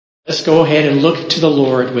Let's go ahead and look to the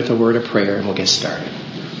Lord with a word of prayer and we'll get started.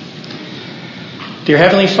 Dear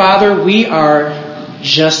Heavenly Father, we are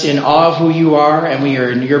just in awe of who you are and we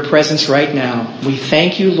are in your presence right now. We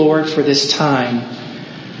thank you, Lord, for this time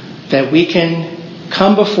that we can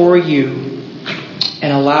come before you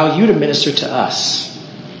and allow you to minister to us.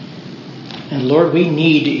 And Lord, we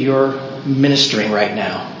need your ministering right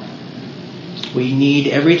now. We need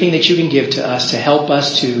everything that you can give to us to help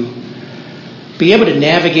us to be able to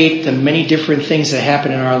navigate the many different things that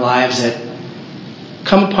happen in our lives that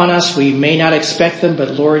come upon us. We may not expect them, but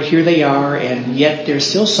Lord, here they are, and yet they're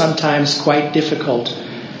still sometimes quite difficult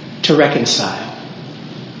to reconcile.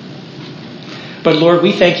 But Lord,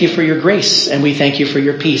 we thank you for your grace, and we thank you for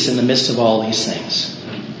your peace in the midst of all these things.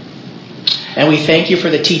 And we thank you for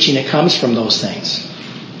the teaching that comes from those things.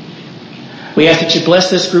 We ask that you bless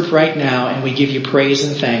this group right now, and we give you praise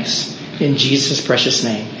and thanks in Jesus' precious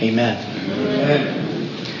name. Amen. Amen.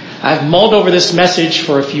 I've mulled over this message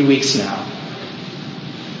for a few weeks now.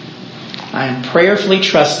 I'm prayerfully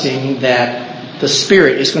trusting that the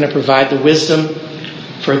Spirit is going to provide the wisdom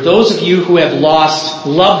for those of you who have lost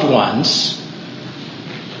loved ones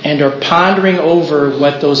and are pondering over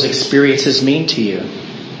what those experiences mean to you.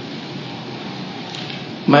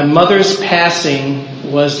 My mother's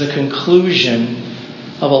passing was the conclusion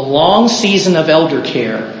of a long season of elder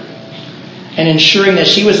care and ensuring that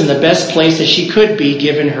she was in the best place that she could be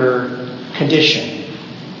given her condition.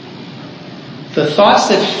 The thoughts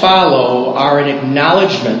that follow are an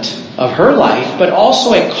acknowledgement of her life, but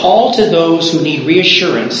also a call to those who need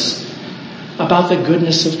reassurance about the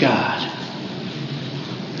goodness of God.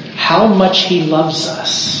 How much He loves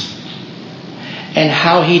us and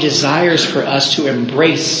how He desires for us to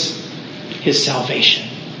embrace His salvation.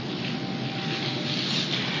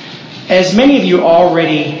 As many of you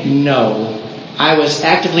already know, I was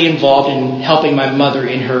actively involved in helping my mother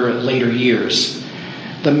in her later years.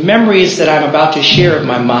 The memories that I'm about to share of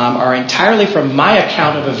my mom are entirely from my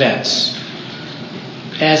account of events.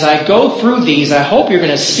 As I go through these, I hope you're going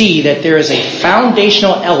to see that there is a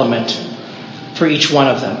foundational element for each one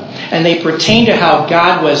of them. And they pertain to how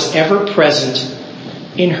God was ever present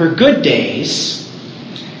in her good days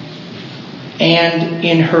and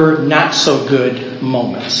in her not so good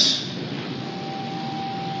moments.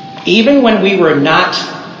 Even when we are not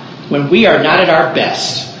at our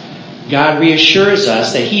best, God reassures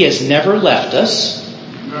us that He has never left us.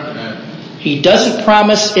 He doesn't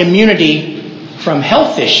promise immunity from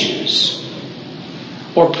health issues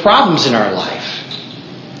or problems in our life,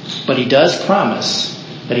 but He does promise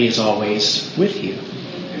that He is always with you.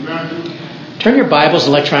 Turn your Bibles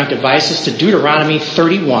and electronic devices to Deuteronomy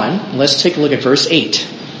 31. Let's take a look at verse 8.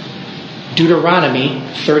 Deuteronomy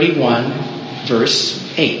 31, verse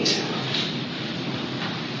 8.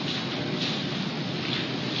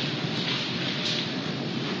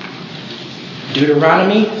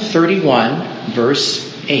 Deuteronomy 31,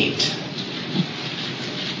 verse 8.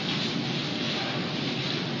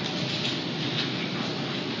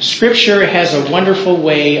 Scripture has a wonderful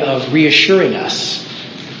way of reassuring us.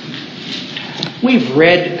 We've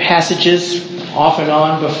read passages off and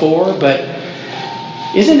on before, but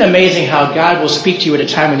isn't it amazing how God will speak to you at a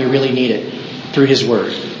time when you really need it through His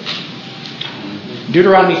Word?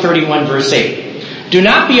 Deuteronomy 31, verse 8. Do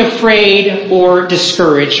not be afraid or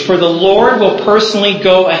discouraged, for the Lord will personally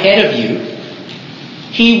go ahead of you.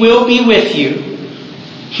 He will be with you.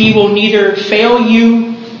 He will neither fail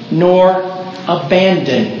you nor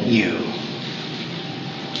abandon you.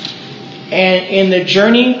 And in the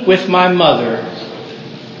journey with my mother,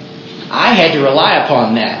 I had to rely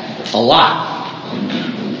upon that a lot.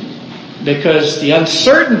 Because the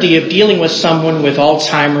uncertainty of dealing with someone with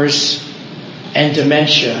Alzheimer's and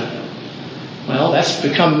dementia, well, that's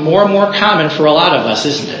become more and more common for a lot of us,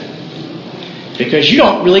 isn't it? Because you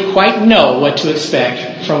don't really quite know what to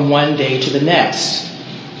expect from one day to the next.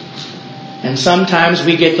 And sometimes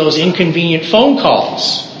we get those inconvenient phone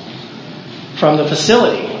calls from the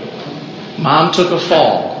facility. Mom took a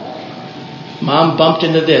fall. Mom bumped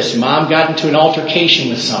into this. Mom got into an altercation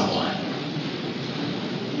with someone.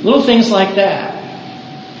 Little things like that.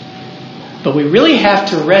 But we really have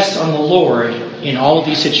to rest on the Lord in all of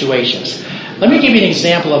these situations. Let me give you an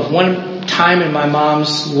example of one time in my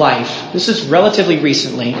mom's life. This is relatively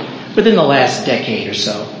recently, within the last decade or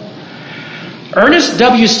so. Ernest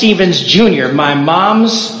W. Stevens Jr., my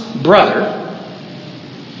mom's brother,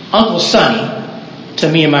 Uncle Sonny,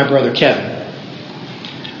 to me and my brother Kevin,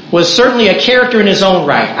 was certainly a character in his own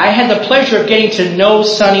right. I had the pleasure of getting to know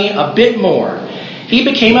Sonny a bit more. He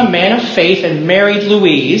became a man of faith and married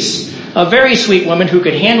Louise, a very sweet woman who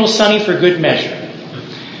could handle Sonny for good measure.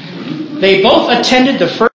 They both attended the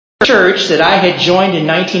first church that I had joined in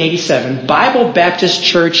 1987, Bible Baptist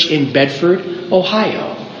Church in Bedford,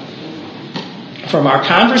 Ohio. From our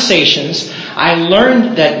conversations, I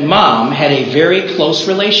learned that Mom had a very close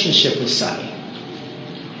relationship with Sonny.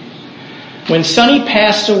 When Sonny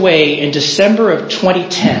passed away in December of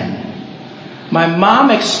 2010, my mom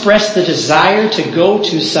expressed the desire to go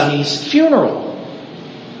to Sonny's funeral.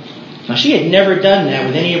 Now, she had never done that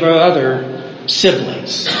with any of her other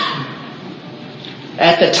siblings.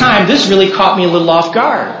 At the time, this really caught me a little off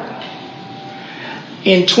guard.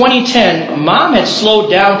 In 2010, Mom had slowed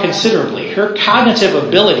down considerably. Her cognitive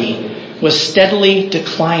ability was steadily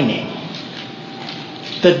declining.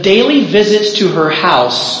 The daily visits to her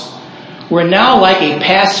house were now like a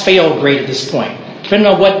pass-fail grade at this point,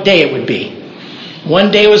 depending on what day it would be.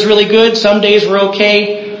 One day was really good, some days were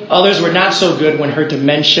okay, others were not so good when her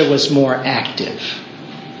dementia was more active.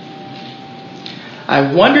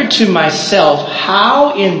 I wondered to myself,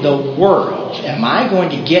 how in the world am I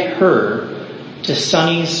going to get her to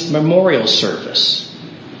Sonny's memorial service?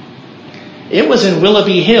 It was in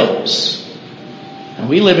Willoughby Hills, and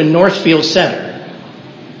we live in Northfield Center.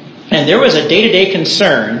 And there was a day-to-day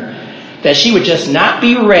concern that she would just not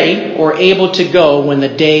be ready or able to go when the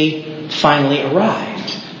day finally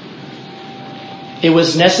arrived. It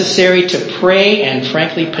was necessary to pray and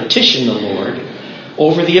frankly petition the Lord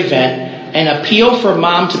over the event and appeal for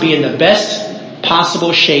Mom to be in the best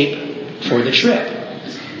possible shape for the trip.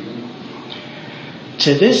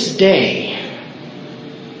 To this day,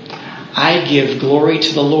 I give glory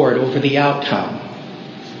to the Lord over the outcome.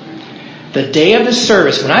 The day of the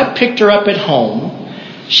service, when I picked her up at home,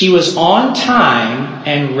 she was on time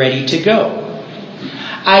and ready to go.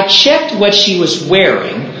 I checked what she was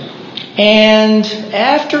wearing, and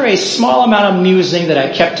after a small amount of musing that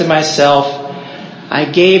I kept to myself, I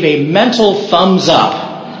gave a mental thumbs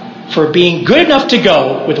up for being good enough to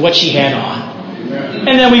go with what she had on.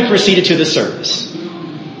 And then we proceeded to the service.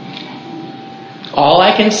 All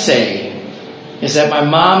I can say is that my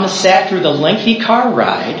mom sat through the lengthy car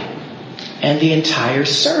ride and the entire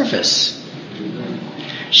service.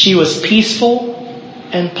 She was peaceful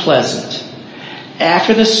and pleasant.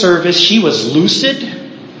 After the service, she was lucid,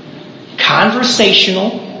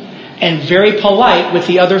 conversational, and very polite with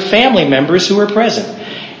the other family members who were present.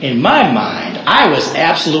 In my mind, I was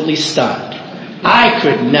absolutely stunned. I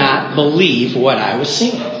could not believe what I was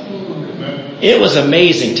seeing. It was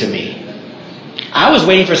amazing to me. I was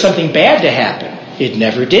waiting for something bad to happen. It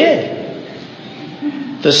never did.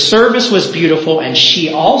 The service was beautiful, and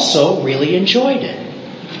she also really enjoyed it.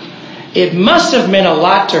 It must have meant a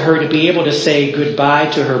lot to her to be able to say goodbye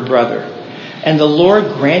to her brother, and the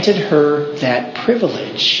Lord granted her that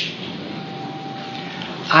privilege.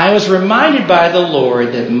 I was reminded by the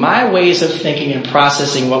Lord that my ways of thinking and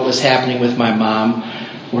processing what was happening with my mom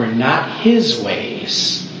were not His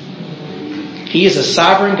ways. He is a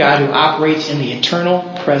sovereign God who operates in the eternal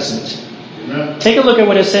present. Take a look at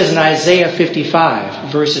what it says in Isaiah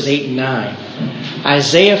 55, verses 8 and 9.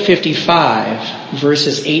 Isaiah 55,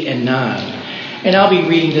 verses 8 and 9. And I'll be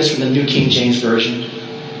reading this from the New King James Version.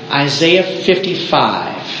 Isaiah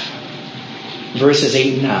 55, verses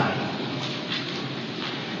 8 and 9.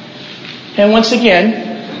 And once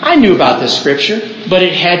again, I knew about this scripture, but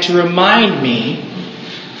it had to remind me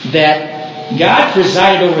that God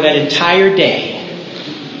presided over that entire day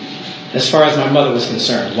as far as my mother was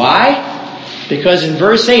concerned. Why? Because in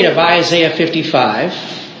verse 8 of Isaiah 55,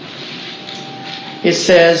 it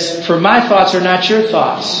says, "For my thoughts are not your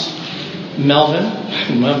thoughts." Melvin.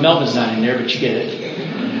 Well, Melvin's not in there, but you get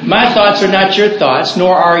it. "My thoughts are not your thoughts,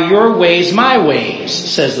 nor are your ways my ways,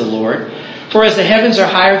 says the Lord. For as the heavens are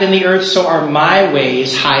higher than the earth, so are my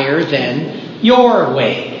ways higher than your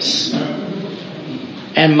ways,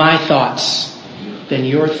 and my thoughts than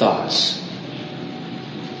your thoughts."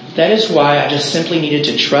 That is why I just simply needed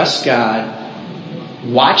to trust God,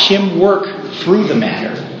 watch Him work through the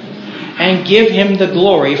matter, and give Him the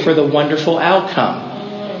glory for the wonderful outcome.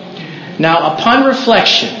 Now, upon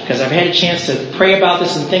reflection, because I've had a chance to pray about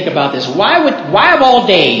this and think about this, why of all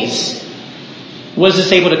days was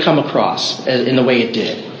this able to come across in the way it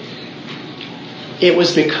did? It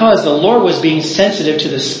was because the Lord was being sensitive to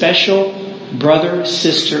the special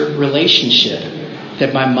brother-sister relationship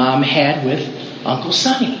that my mom had with Uncle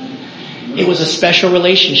Sonny. It was a special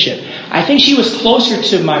relationship. I think she was closer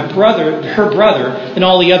to her brother, than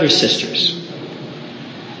all the other sisters.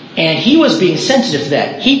 And He was being sensitive to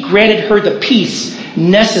that. He granted her the peace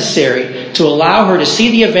necessary to allow her to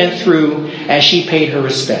see the event through as she paid her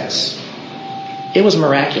respects. It was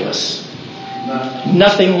miraculous.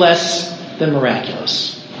 Nothing less than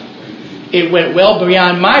miraculous. It went well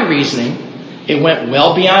beyond my reasoning, It went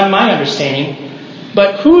well beyond my understanding.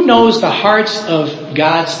 But who knows the hearts of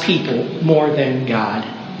God's people more than God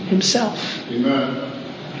himself? Amen.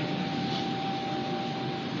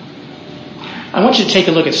 I want you to take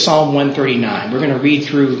a look at Psalm 139. We're going to read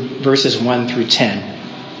through verses 1 through 10.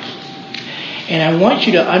 And I want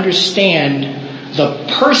you to understand the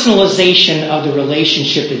personalization of the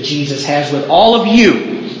relationship that Jesus has with all of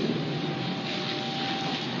you.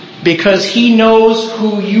 Because he knows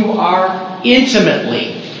who you are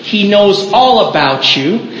intimately. He knows all about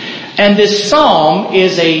you. And this psalm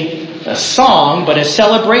is a song, but a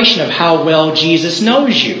celebration of how well Jesus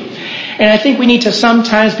knows you. And I think we need to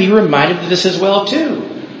sometimes be reminded of this as well too.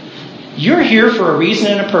 You're here for a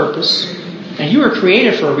reason and a purpose. And you were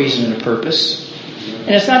created for a reason and a purpose. And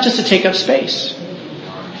it's not just to take up space.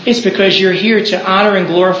 It's because you're here to honor and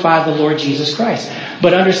glorify the Lord Jesus Christ.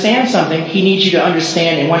 But understand something. He needs you to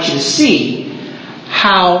understand and wants you to see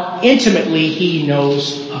how intimately he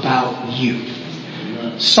knows about you.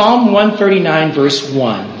 Psalm 139 verse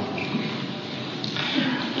 1.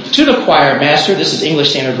 To the choir master, this is English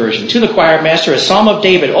Standard Version. To the choir master, a psalm of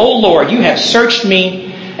David. O Lord, you have searched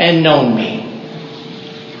me and known me.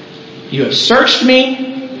 You have searched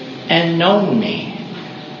me and known me.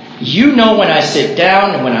 You know when I sit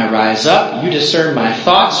down and when I rise up. You discern my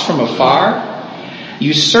thoughts from afar.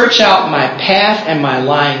 You search out my path and my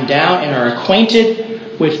lying down and are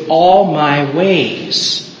acquainted with all my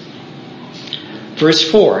ways. Verse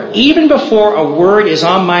 4, even before a word is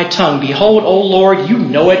on my tongue, behold, O Lord, you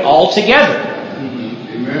know it altogether.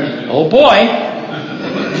 Amen. Oh boy.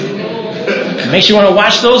 It makes you want to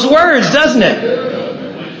watch those words, doesn't it?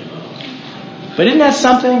 But isn't that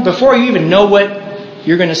something? Before you even know what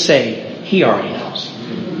you're going to say, he already knows.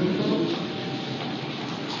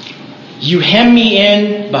 You hem me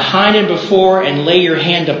in behind and before and lay your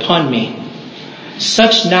hand upon me.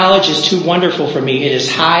 Such knowledge is too wonderful for me. It is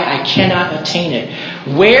high, I cannot attain it.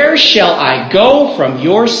 Where shall I go from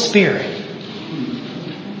your spirit?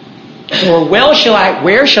 Or where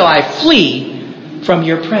shall I flee from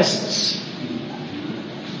your presence?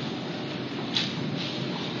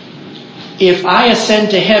 If I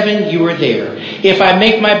ascend to heaven, you are there. If I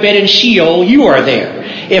make my bed in Sheol, you are there.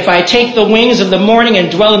 If I take the wings of the morning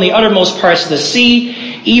and dwell in the uttermost parts of the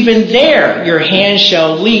sea, even there your hand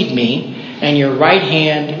shall lead me, and your right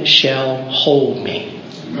hand shall hold me.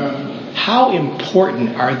 Amen. How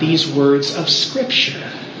important are these words of Scripture?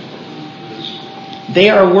 They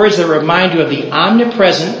are words that remind you of the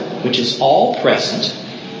omnipresent, which is all present,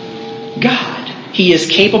 God. He is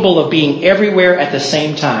capable of being everywhere at the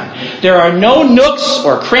same time. There are no nooks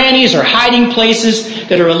or crannies or hiding places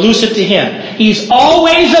that are elusive to him. He's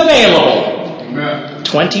always available. Amen.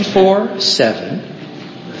 24/7,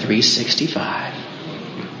 365.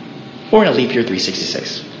 Or in a leap year,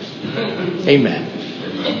 366. Amen.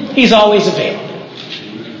 He's always available.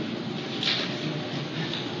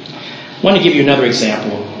 I want to give you another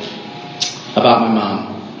example about my mom.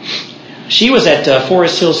 She was at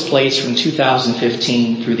Forest Hills Place from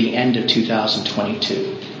 2015 through the end of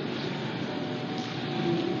 2022.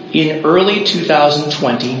 In early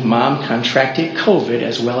 2020, Mom contracted COVID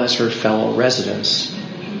as well as her fellow residents.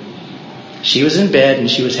 She was in bed and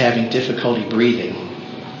she was having difficulty breathing.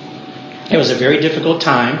 It was a very difficult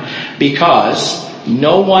time because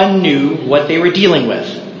no one knew what they were dealing with.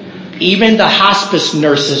 Even the hospice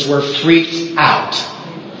nurses were freaked out.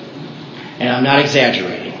 And I'm not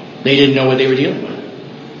exaggerating. They didn't know what they were dealing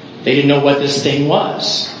with. They didn't know what this thing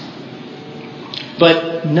was.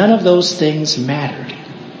 But none of those things mattered.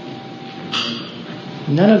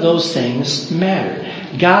 None of those things mattered.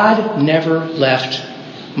 God never left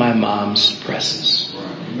my mom's presence.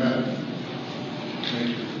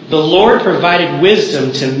 The Lord provided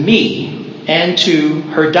wisdom to me and to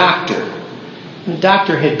her doctor. The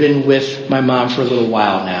doctor had been with my mom for a little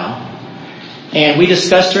while now. And we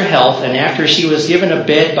discussed her health, and after she was given a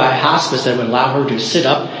bed by hospice that would allow her to sit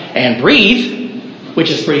up and breathe, which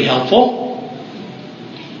is pretty helpful,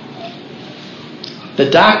 the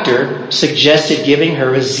doctor suggested giving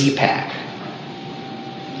her a Z-Pak.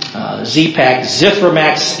 Z-Pak,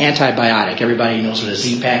 Zithromax antibiotic. Everybody knows what a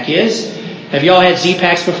Z-Pak is. Have you all had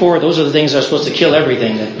Z-Paks before? Those are the things that are supposed to kill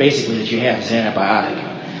everything that you have is antibiotic.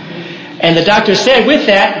 And the doctor said, with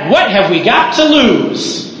that, what have we got to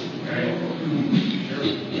lose?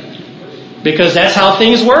 Because that's how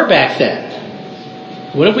things were back then.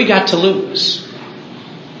 What have we got to lose?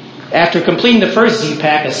 After completing the first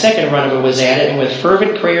Z-Pak, a second run of it was added, and with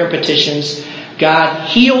fervent prayer and petitions, God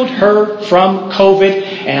healed her from COVID.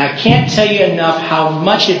 And I can't tell you enough how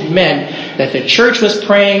much it meant that the church was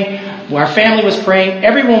praying, Our family was praying.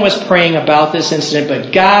 Everyone was praying about this incident,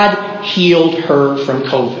 but God healed her from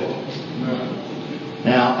COVID.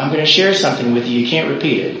 Now, I'm going to share something with you. You can't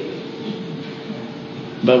repeat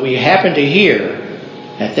it. But we happened to hear,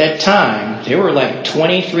 at that time, there were like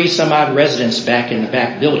 23 some odd residents back in the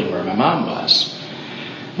back building where my mom was.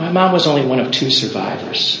 My mom was only one of 2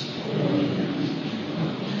 survivors.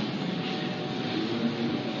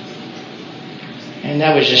 And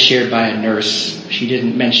that was just shared by a nurse. She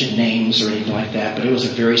didn't mention names or anything like that, but it was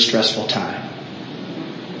a very stressful time.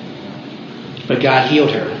 But God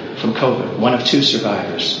healed her from COVID, one of 2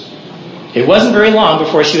 survivors. It wasn't very long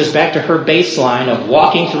before she was back to her baseline of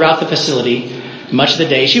walking throughout the facility much of the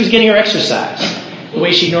day. She was getting her exercise the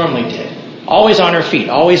way she normally did. Always on her feet,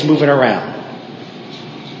 always moving around.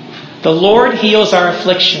 The Lord heals our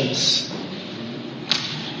afflictions.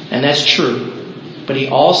 And that's true. But He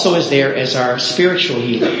also is there as our spiritual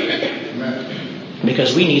healer.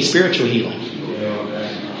 Because we need spiritual healing.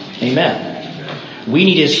 Amen. We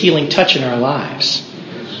need His healing touch in our lives.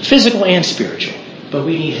 Physical and spiritual. But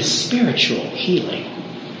we need His spiritual healing.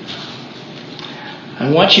 I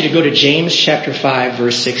want you to go to James chapter 5,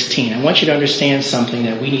 verse 16. I want you to understand something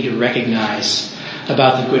that we need to recognize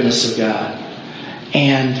about the goodness of God.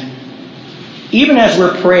 And even as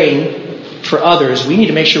we're praying for others, we need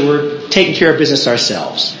to make sure we're taking care of business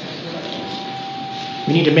ourselves.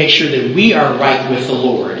 We need to make sure that we are right with the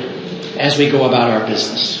Lord as we go about our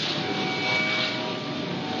business.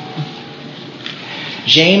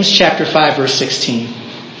 James chapter 5, verse 16.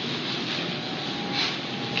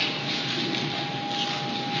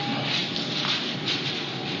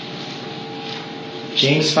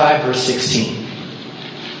 James 5, verse 16.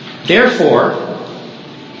 Therefore,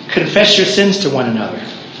 confess your sins to one another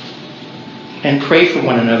and pray for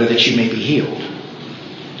one another that you may be healed.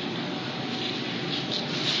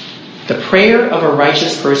 The prayer of a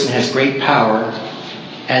righteous person has great power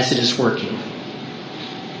as it is working.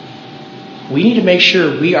 We need to make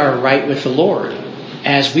sure we are right with the Lord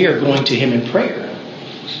as we are going to Him in prayer.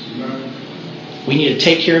 We need to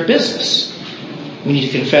take care of business. We need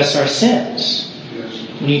to confess our sins.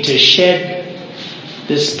 We need to shed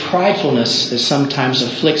this pridefulness that sometimes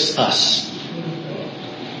afflicts us,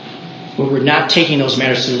 where we're not taking those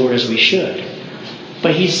matters to the Lord as we should.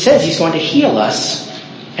 But He says He's going to heal us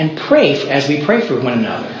and pray as we pray for one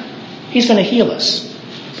another. He's going to heal us.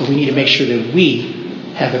 But we need to make sure that we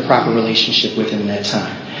have the proper relationship with Him in that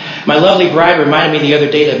time. My lovely bride reminded me the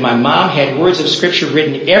other day that my mom had words of Scripture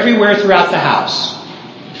written everywhere throughout the house.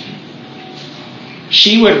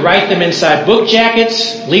 She would write them inside book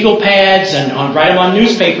jackets, legal pads, and write them on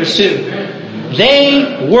newspapers too.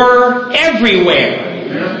 They were everywhere.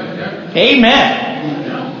 Amen.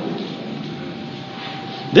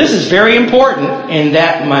 This is very important in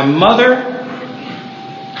that my mother,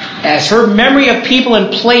 as her memory of people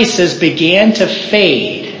and places began to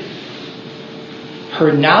fade,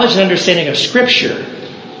 her knowledge and understanding of Scripture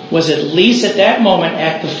was at least at that moment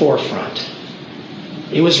at the forefront.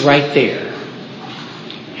 It was right there.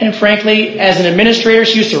 And frankly, as an administrator,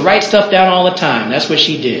 she used to write stuff down all the time. That's what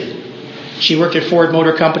she did. She worked at Ford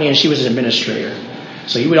Motor Company and she was an administrator.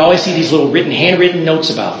 So you would always see these little handwritten notes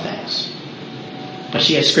about things. But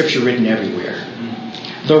she had Scripture written everywhere.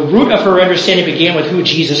 The root of her understanding began with who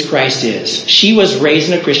Jesus Christ is. She was raised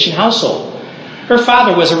in a Christian household. Her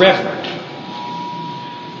father was a reverend.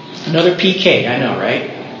 Another PK, I know, right?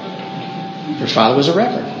 Her father was a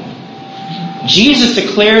reverend. Jesus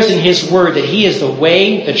declares in His Word that He is the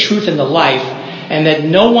way, the truth, and the life, and that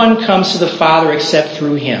no one comes to the Father except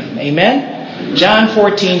through Him. Amen? John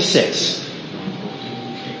 14:6.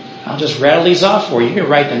 I'll just rattle these off for you. You can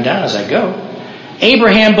write them down as I go.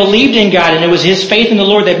 Abraham believed in God, and it was his faith in the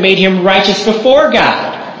Lord that made him righteous before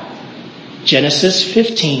God. Genesis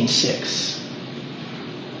 15:6.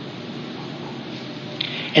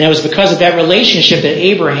 And it was because of that relationship that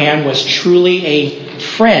Abraham was truly a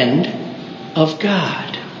friend of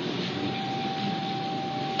God.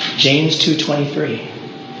 James 2:23.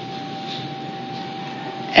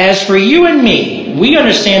 As for you and me, we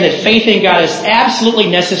understand that faith in God is absolutely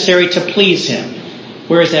necessary to please Him.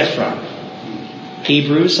 Where is that from?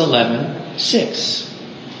 Hebrews 11:6.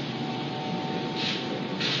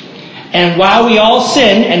 And while we all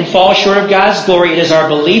sin and fall short of God's glory, it is our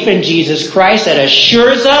belief in Jesus Christ that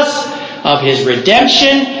assures us of His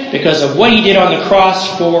redemption because of what He did on the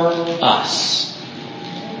cross for us.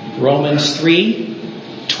 Romans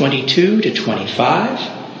 3:22-25.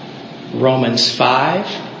 Romans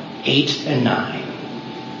 5:8 and 9.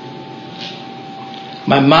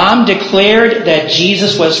 My mom declared that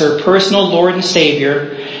Jesus was her personal Lord and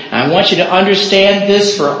Savior. I want you to understand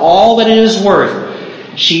this for all that it is worth.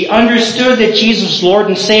 She understood that Jesus was Lord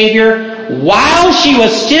and Savior while she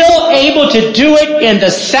was still able to do it in the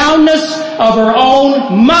soundness of her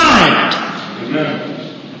own mind. Amen.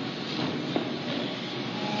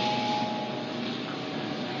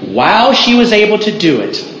 While she was able to do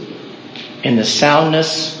it in the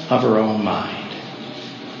soundness of her own mind.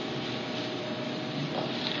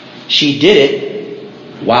 She did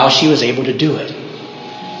it while she was able to do it.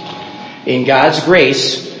 In God's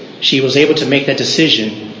grace, she was able to make that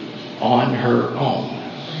decision on her own.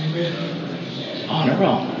 On her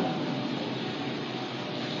own.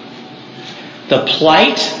 The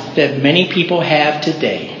plight that many people have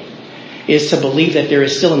today is to believe that there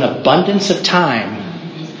is still an abundance of time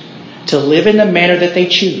to live in the manner that they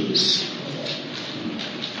choose.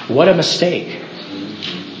 What a mistake.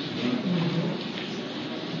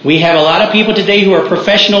 We have a lot of people today who are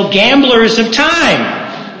professional gamblers of time.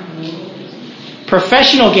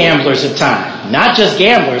 Professional gamblers of time. Not just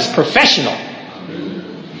gamblers, professional.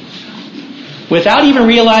 Without even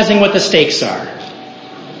realizing what the stakes are.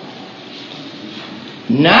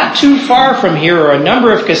 Not too far from here are a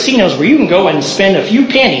number of casinos where you can go and spend a few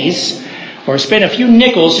pennies or spend a few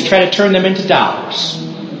nickels to try to turn them into dollars.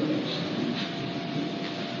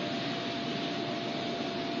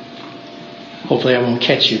 Hopefully I won't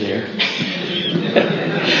catch you there.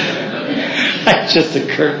 That just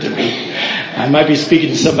occurred to me. I might be speaking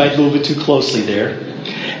to somebody a little bit too closely there.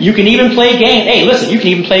 You can even play games. Hey, listen, you can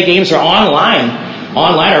even play games or online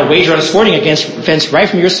or wager on a sporting events right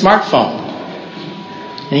from your smartphone.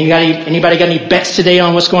 Anybody got any bets today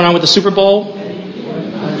on what's going on with the Super Bowl?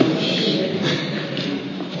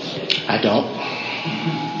 I don't.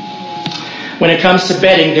 When it comes to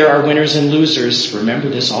betting, there are winners and losers. Remember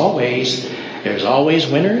this always. There's always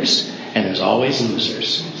winners and there's always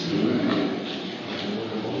losers.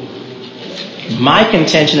 My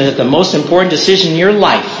contention is that the most important decision in your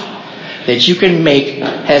life that you can make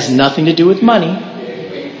has nothing to do with money.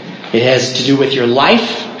 It has to do with your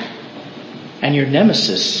life, and your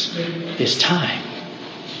nemesis is time.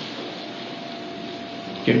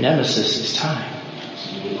 Your nemesis is time.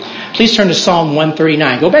 Please turn to Psalm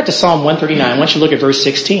 139. Go back to Psalm 139. I want you to look at verse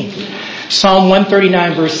 16. Psalm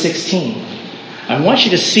 139, verse 16. I want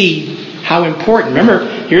you to see how important. Remember,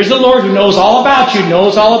 here's the Lord who knows all about you,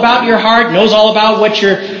 knows all about your heart, knows all about what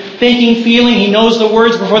you're thinking, feeling. He knows the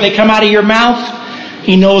words before they come out of your mouth.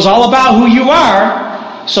 He knows all about who you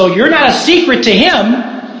are. So you're not a secret to Him.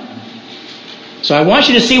 So I want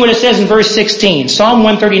you to see what it says in verse 16. Psalm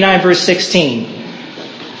 139, verse 16.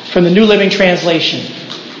 From the New Living Translation.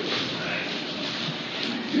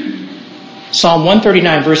 Psalm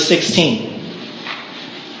 139, verse 16.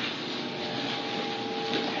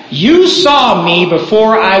 You saw me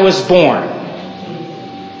before I was born.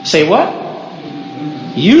 Say what?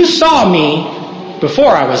 You saw me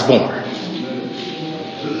before I was born.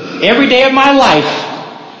 Every day of my life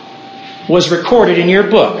was recorded in your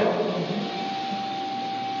book.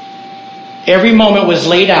 Every moment was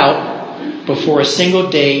laid out before a single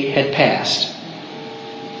day had passed.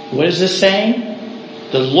 What is this saying?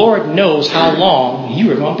 The Lord knows how long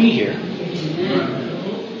you are going to be here.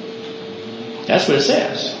 That's what it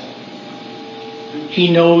says. He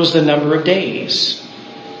knows the number of days.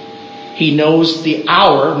 He knows the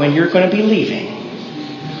hour when you're going to be leaving.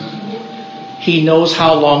 He knows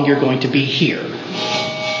how long you're going to be here.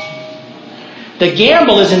 The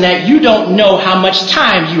gamble is in that you don't know how much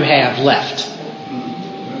time you have left.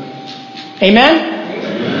 Amen?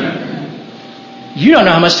 You don't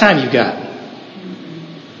know how much time you've got.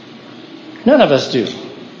 None of us do.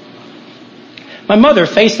 My mother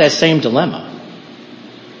faced that same dilemma.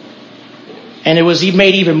 And it was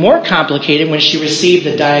made even more complicated when she received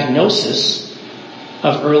the diagnosis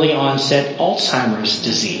of early onset Alzheimer's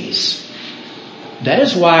disease. That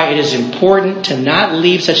is why it is important to not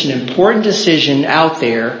leave such an important decision out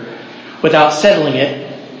there without settling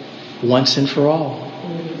it once and for all.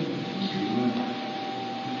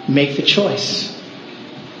 Make the choice.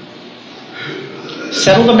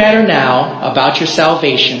 Settle the matter now about your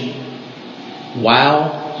salvation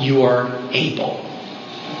while you are able.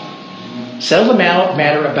 Settle the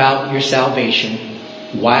matter about your salvation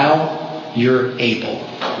while you're able.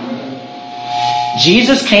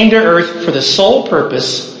 Jesus came to earth for the sole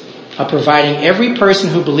purpose of providing every person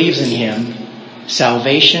who believes in Him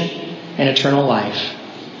salvation and eternal life.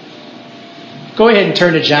 Go ahead and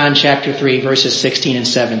turn to John chapter 3, verses 16 and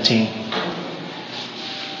 17.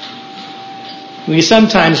 We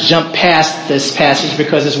sometimes jump past this passage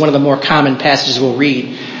because it's one of the more common passages we'll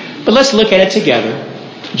read. But let's look at it together.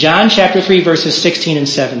 John chapter 3, verses 16 and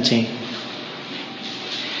 17.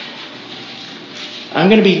 I'm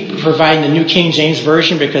going to be providing the New King James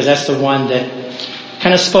Version because that's the one that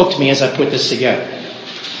kind of spoke to me as I put this together.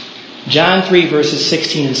 John 3 verses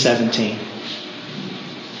 16 and 17.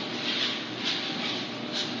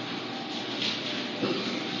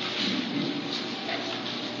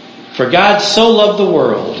 For God so loved the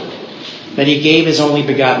world that he gave his only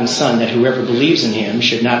begotten Son, that whoever believes in him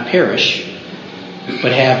should not perish,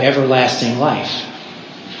 but have everlasting life.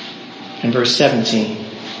 And verse 17.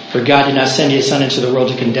 For God did not send his Son into the world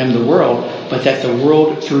to condemn the world, but that the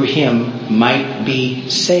world through him might be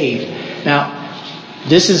saved. Now,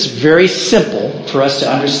 this is very simple for us to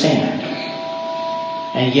understand.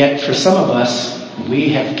 And yet, for some of us, we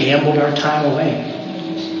have gambled our time away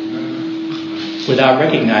without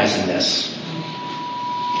recognizing this.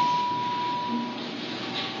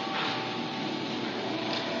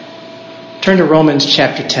 Turn to Romans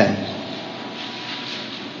chapter 10.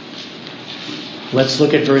 Let's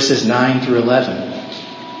look at verses 9 through 11.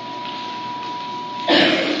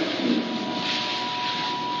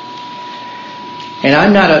 And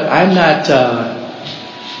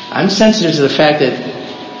I'm sensitive to the fact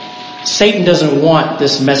that Satan doesn't want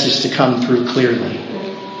this message to come through clearly.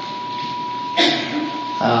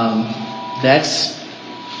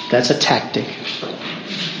 That's a tactic,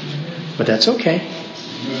 but that's okay.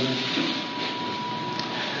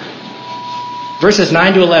 Verses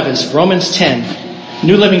 9 to 11, Romans 10,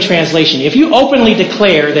 New Living Translation. If you openly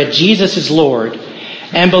declare that Jesus is Lord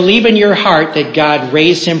and believe in your heart that God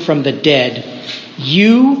raised him from the dead,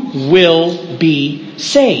 you will be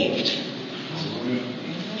saved.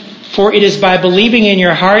 For it is by believing in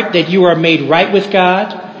your heart that you are made right with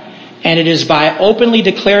God, and it is by openly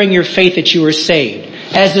declaring your faith that you are saved.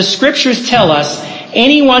 As the scriptures tell us,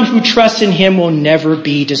 anyone who trusts in him will never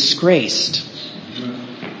be disgraced.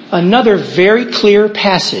 Another very clear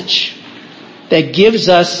passage that gives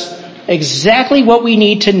us exactly what we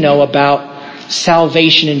need to know about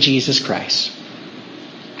salvation in Jesus Christ.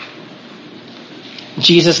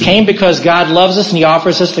 Jesus came because God loves us and he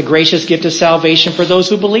offers us the gracious gift of salvation for those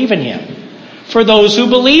who believe in him. For those who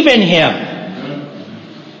believe in him.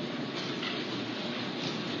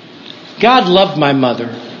 God loved my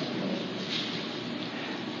mother.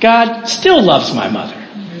 God still loves my mother.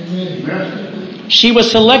 She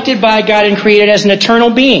was selected by God and created as an eternal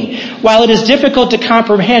being. While it is difficult to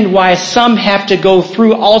comprehend why some have to go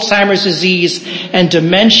through Alzheimer's disease and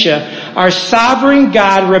dementia, our sovereign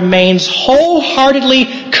God remains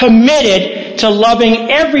wholeheartedly committed to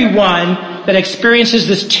loving everyone that experiences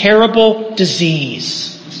this terrible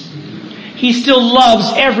disease. He still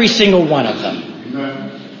loves every single one of them.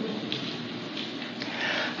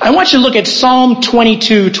 I want you to look at Psalm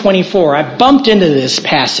 22:24. I bumped into this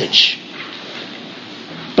passage.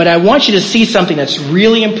 But I want you to see something that's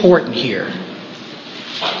really important here.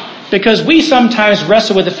 Because we sometimes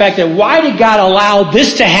wrestle with the fact that why did God allow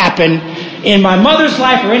this to happen in my mother's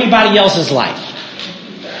life or anybody else's life?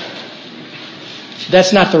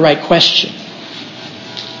 That's not the right question.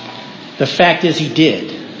 The fact is he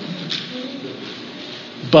did.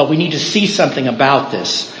 But we need to see something about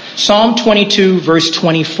this. Psalm 22 verse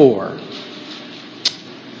 24.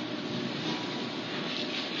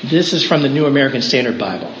 This is from the New American Standard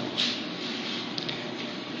Bible.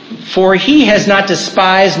 For he has not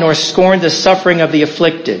despised nor scorned the suffering of the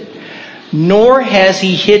afflicted, nor has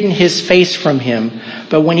he hidden his face from him.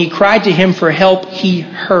 But when he cried to him for help, he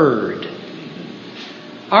heard.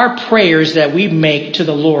 Our prayers that we make to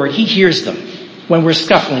the Lord, he hears them when we're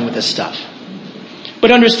scuffling with this stuff.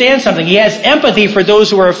 But understand something. He has empathy for those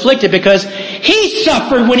who are afflicted because he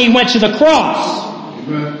suffered when he went to the cross.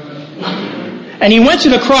 And he went to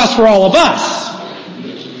the cross for all of us.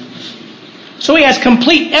 So he has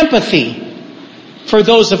complete empathy for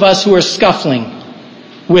those of us who are scuffling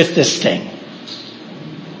with this thing.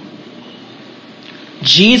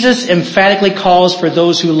 Jesus emphatically calls for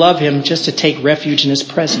those who love him just to take refuge in his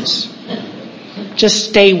presence. Just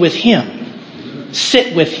stay with him.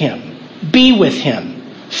 Sit with him. Be with him.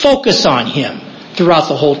 Focus on him throughout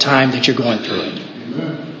the whole time that you're going through it.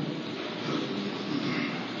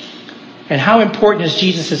 And how important is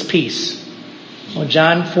Jesus' peace? Well,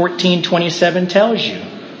 John 14:27 tells you.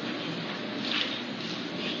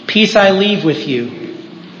 Peace I leave with you.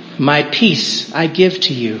 My peace I give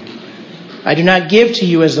to you. I do not give to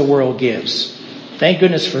you as the world gives. Thank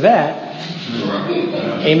goodness for that.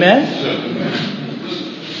 Amen?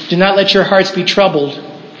 Do not let your hearts be troubled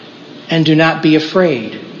and do not be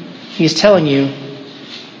afraid. He's telling you,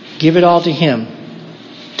 give it all to him.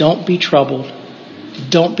 Don't be troubled.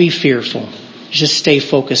 Don't be fearful. Just stay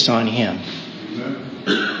focused on him.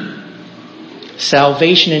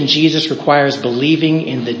 Salvation in Jesus requires believing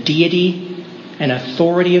in the deity and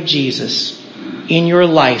authority of Jesus in your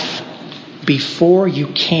life before you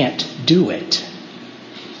can't do it.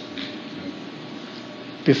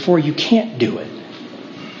 Before you can't do it.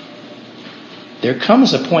 There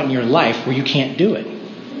comes a point in your life where you can't do it.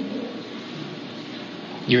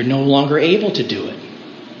 You're no longer able to do it.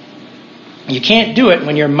 You can't do it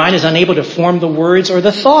when your mind is unable to form the words or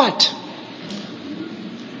the thought.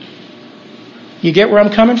 You get where I'm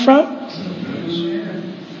coming from?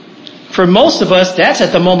 For most of us, that's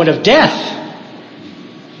at the moment of death.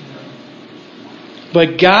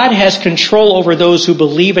 But God has control over those who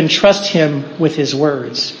believe and trust Him with His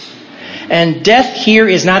words. And death here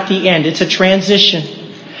is not the end. It's a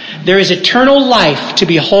transition. There is eternal life to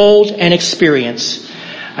behold and experience.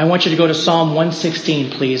 I want you to go to Psalm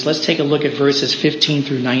 116, please. Let's take a look at verses 15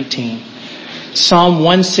 through 19. Psalm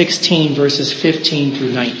 116, verses 15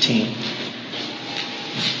 through 19.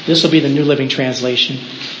 This will be the New Living Translation.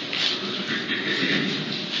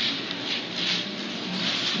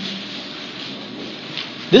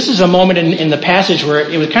 This is a moment in the passage where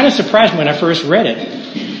it was kind of surprising when I first read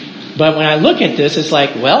it. But when I look at this, it's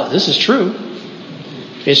like, well, this is true.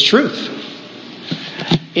 It's truth.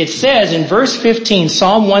 It says in verse 15,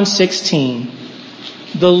 Psalm 116,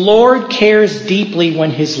 the Lord cares deeply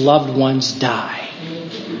when His loved ones die.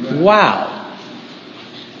 Wow.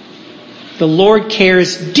 The Lord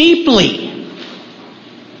cares deeply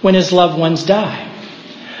when His loved ones die.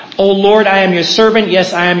 O Lord, I am your servant.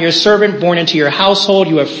 Yes, I am your servant, born into your household.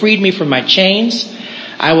 You have freed me from my chains.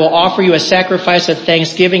 I will offer you a sacrifice of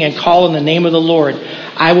thanksgiving and call on the name of the Lord.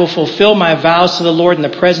 I will fulfill my vows to the Lord in the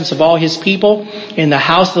presence of all His people, in the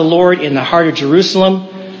house of the Lord, in the heart of Jerusalem.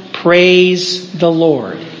 Praise the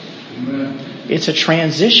Lord. Amen. It's a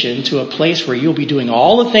transition to a place where you'll be doing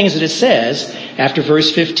all the things that it says after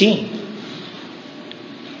verse 15.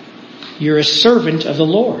 You're a servant of the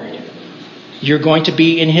Lord. You're going to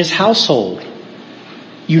be in His household.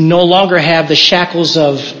 You no longer have the shackles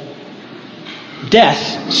of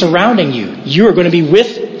death surrounding you. You are going to be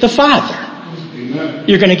with the Father. Amen.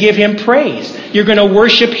 You're going to give Him praise. You're going to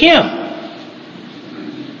worship Him.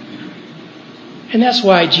 And that's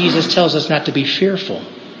why Jesus tells us not to be fearful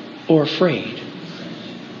or afraid.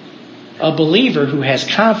 A believer who has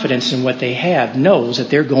confidence in what they have knows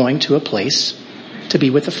that they're going to a place to be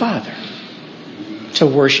with the Father, to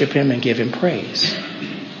worship Him and give Him praise.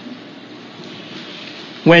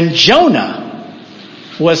 When Jonah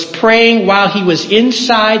was praying while he was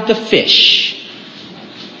inside the fish,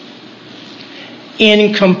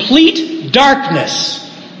 in complete darkness,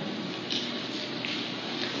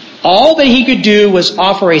 all that he could do was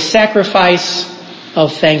offer a sacrifice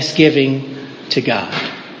of thanksgiving to God.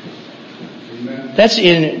 Amen. That's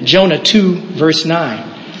in Jonah 2, verse 9.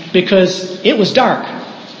 Because it was dark.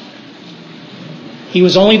 He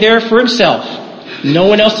was only there for himself. No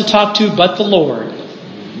one else to talk to but the Lord.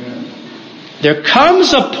 Amen. There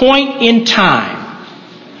comes a point in time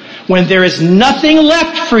when there is nothing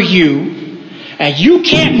left for you and you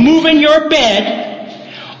can't move in your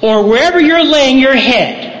bed or wherever you're laying your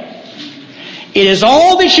head. It is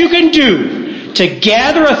all that you can do to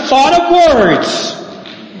gather a thought of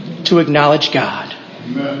words to acknowledge God.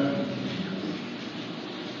 Amen.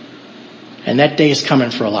 And that day is coming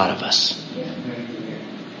for a lot of us.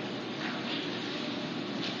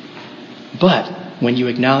 But when you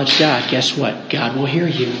acknowledge God, guess what? God will hear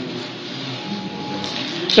you.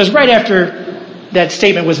 Because right after that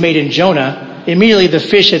statement was made in Jonah, immediately the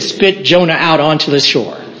fish had spit Jonah out onto the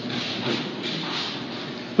shore.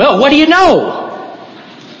 Well, what do you know?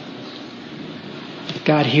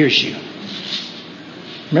 God hears you.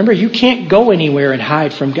 Remember, you can't go anywhere and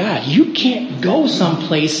hide from God. You can't go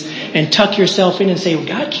someplace and tuck yourself in and say, well,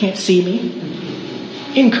 God can't see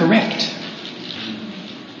me. Incorrect.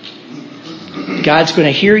 God's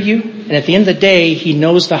going to hear you, and at the end of the day, He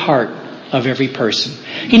knows the heart of every person.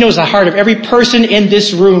 He knows the heart of every person in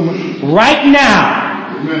this room right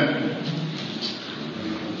now. Amen.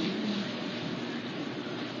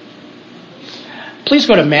 Please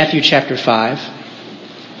go to Matthew chapter 5.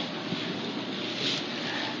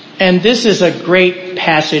 And this is a great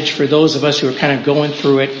passage for those of us who are kind of going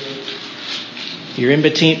through it. You're in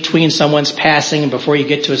between someone's passing and before you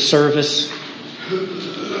get to a service.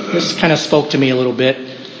 This kind of spoke to me a little bit.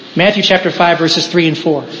 Matthew chapter 5, verses 3 and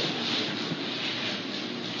 4.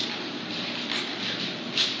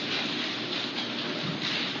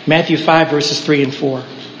 Matthew 5, verses 3 and 4.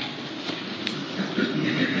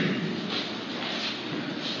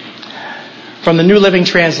 From the New Living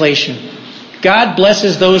Translation. God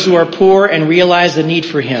blesses those who are poor and realize the need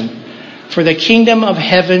for Him, for the kingdom of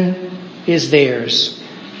heaven is theirs.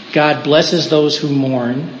 God blesses those who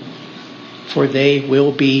mourn, for they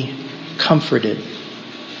will be comforted.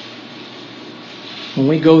 When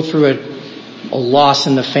we go through a loss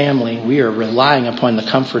in the family, we are relying upon the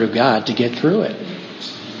comfort of God to get through it.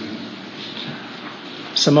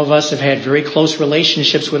 Some of us have had very close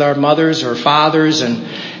relationships with our mothers or fathers and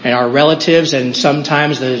our relatives, and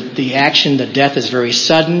sometimes the action, the death is very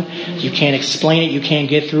sudden. You can't explain it. You can't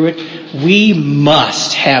get through it. We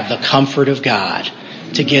must have the comfort of God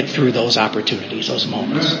to get through those opportunities, those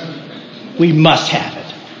moments. We must have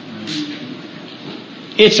it.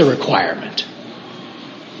 It's a requirement.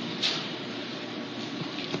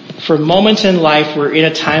 For moments in life, we're in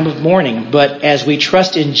a time of mourning, but as we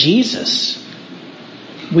trust in Jesus,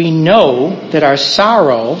 we know that our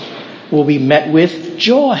sorrow will be met with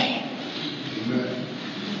joy.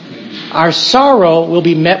 Our sorrow will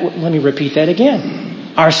be met with, let me repeat that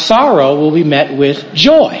again. Our sorrow will be met with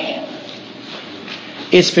joy.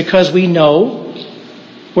 It's because we know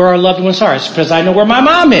where our loved ones are. It's because I know where my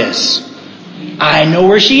mom is. I know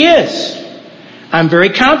where she is. I'm very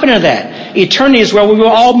confident of that. Eternity is where we will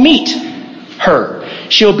all meet her.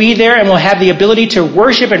 She'll be there and we'll have the ability to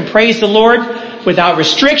worship and praise the Lord without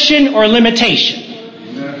restriction or limitation.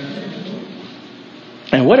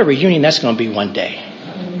 And what a reunion that's going to be one day.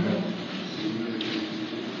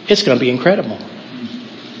 It's going to be incredible.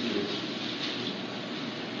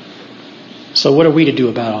 So what are we to do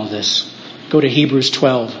about all this? Go to Hebrews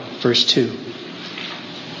 12, verse 2.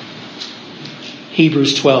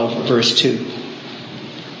 Hebrews 12, verse 2.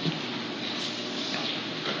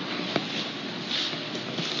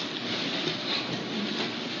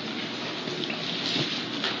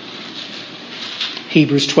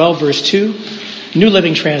 Hebrews 12, verse 2, New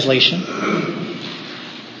Living Translation.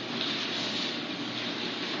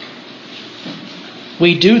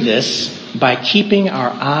 We do this by keeping our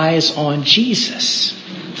eyes on Jesus,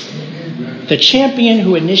 the champion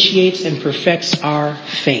who initiates and perfects our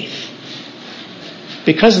faith.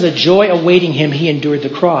 Because of the joy awaiting him, he endured the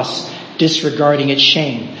cross, disregarding its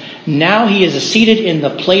shame. Now he is seated in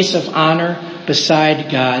the place of honor beside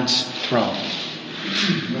God's throne.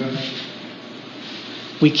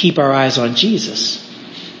 We keep our eyes on Jesus.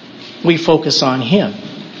 We focus on him.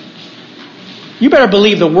 You better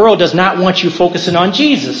believe the world does not want you focusing on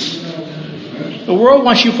Jesus. The world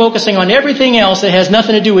wants you focusing on everything else that has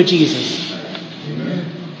nothing to do with Jesus.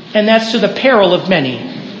 And that's to the peril of many.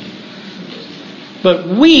 But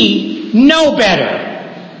we know better.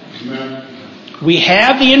 We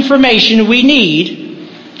have the information we need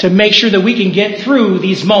to make sure that we can get through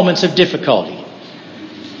these moments of difficulty.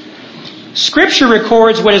 Scripture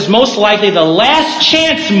records what is most likely the last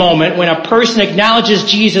chance moment when a person acknowledges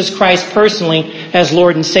Jesus Christ personally as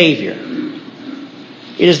Lord and Savior.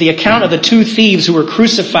 It is the account of the two thieves who were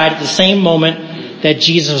crucified at the same moment that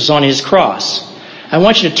Jesus was on his cross. I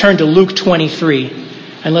want you to turn to Luke 23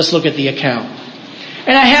 and let's look at the account.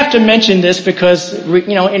 And I have to mention this because,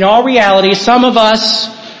 in all reality, some of us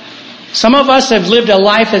have lived a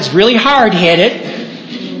life that's really hard-headed.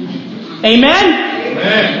 Amen?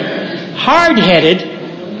 Amen. Hard-headed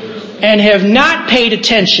and have not paid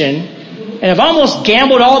attention and have almost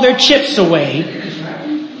gambled all their chips away.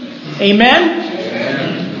 Amen?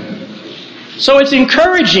 So it's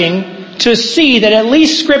encouraging to see that at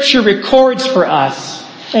least Scripture records for us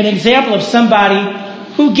an example of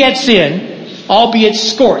somebody who gets in, albeit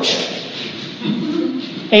scorched.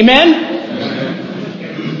 Amen?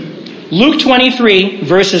 Luke 23,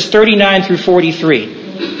 verses 39 through 43.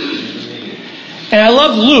 And I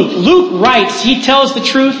love Luke. Luke writes, he tells the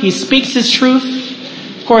truth, he speaks his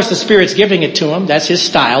truth. Of course, the Spirit's giving it to him. That's his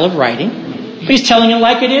style of writing. But he's telling it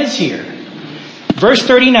like it is here. Verse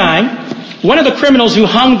 39, one of the criminals who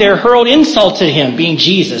hung there hurled insult to him, being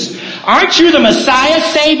Jesus. Aren't you the Messiah?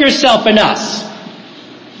 Save yourself and us.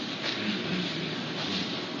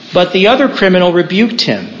 But the other criminal rebuked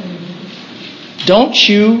him. Don't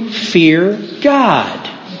you fear God,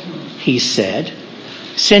 he said,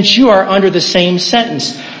 since you are under the same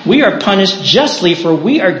sentence. We are punished justly, for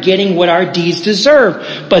we are getting what our deeds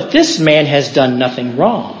deserve. But this man has done nothing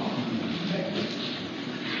wrong.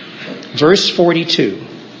 Verse 42.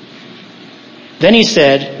 Then he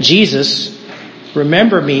said, Jesus,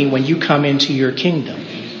 remember me when you come into your kingdom.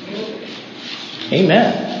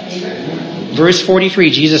 Amen. Verse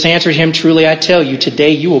 43, Jesus answered him, truly I tell you,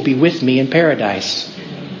 today you will be with me in paradise.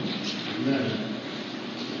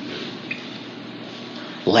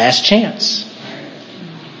 Last chance.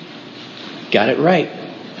 Got it right.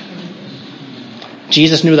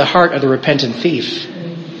 Jesus knew the heart of the repentant thief.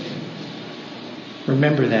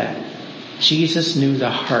 Remember that. Jesus knew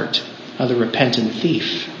the heart of the repentant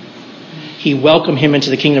thief. He welcomed him into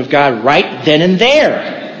the kingdom of God right then and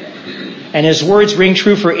there. And his words ring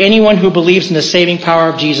true for anyone who believes in the saving power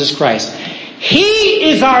of Jesus Christ. He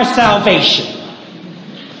is our salvation.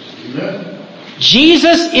 Amen.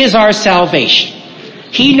 Jesus is our salvation.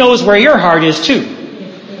 He knows where your heart is too.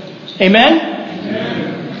 Amen? Amen.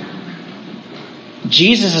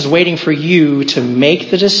 Jesus is waiting for you to make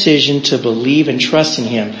the decision to believe and trust in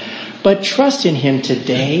him. But trust in him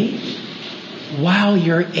today while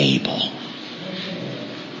you're able.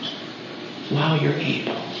 While you're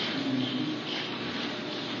able.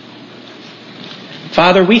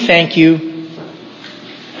 Father, we thank you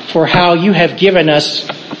for how you have given us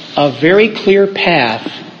a very clear path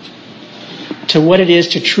to what it is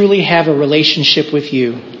to truly have a relationship with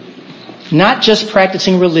you. Not just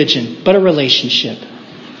practicing religion, but a relationship.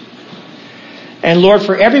 And Lord,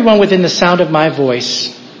 for everyone within the sound of my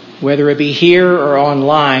voice, whether it be here or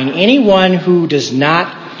online, anyone who does not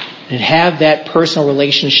have that personal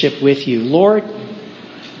relationship with you, Lord,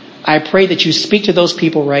 I pray that you speak to those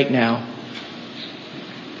people right now.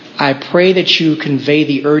 I pray that you convey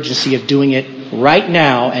the urgency of doing it right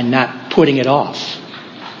now and not putting it off.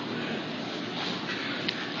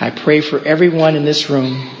 I pray for everyone in this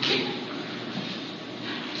room.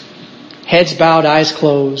 Heads bowed, eyes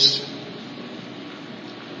closed.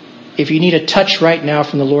 If you need a touch right now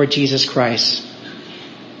from the Lord Jesus Christ,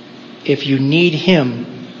 if you need him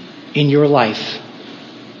in your life,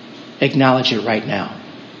 acknowledge it right now.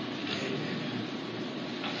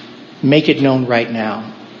 Make it known right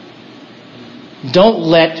now. Don't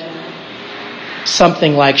let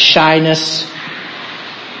something like shyness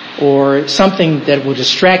or something that will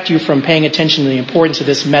distract you from paying attention to the importance of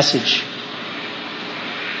this message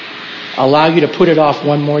allow you to put it off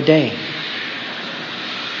one more day.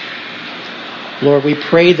 Lord, we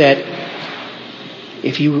pray that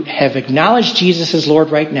if you have acknowledged Jesus as Lord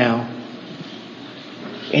right now,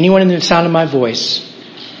 anyone in the sound of my voice,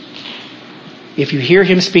 if you hear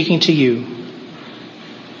him speaking to you,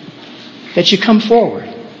 that you come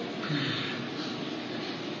forward.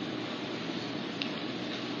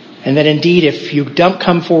 And that indeed, if you don't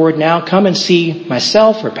come forward now, come and see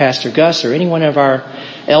myself or Pastor Gus or any one of our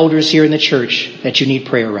elders here in the church that you need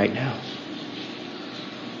prayer right now.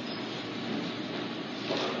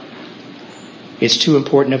 It's too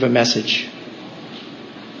important of a message.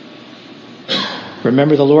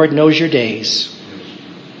 Remember, the Lord knows your days.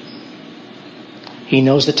 He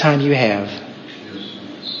knows the time you have.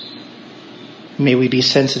 May we be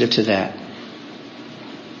sensitive to that.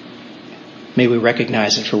 May we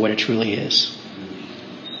recognize it for what it truly is.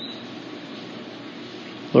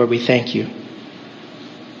 Lord, we thank you.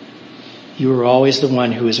 You are always the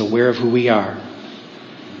one who is aware of who we are.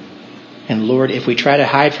 And Lord, if we try to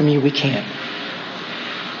hide from you, we can't.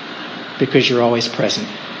 Because you're always present.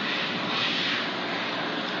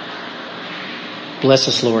 Bless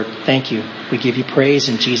us, Lord. Thank you. We give you praise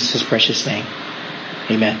in Jesus' precious name.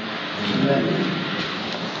 Amen. Amen.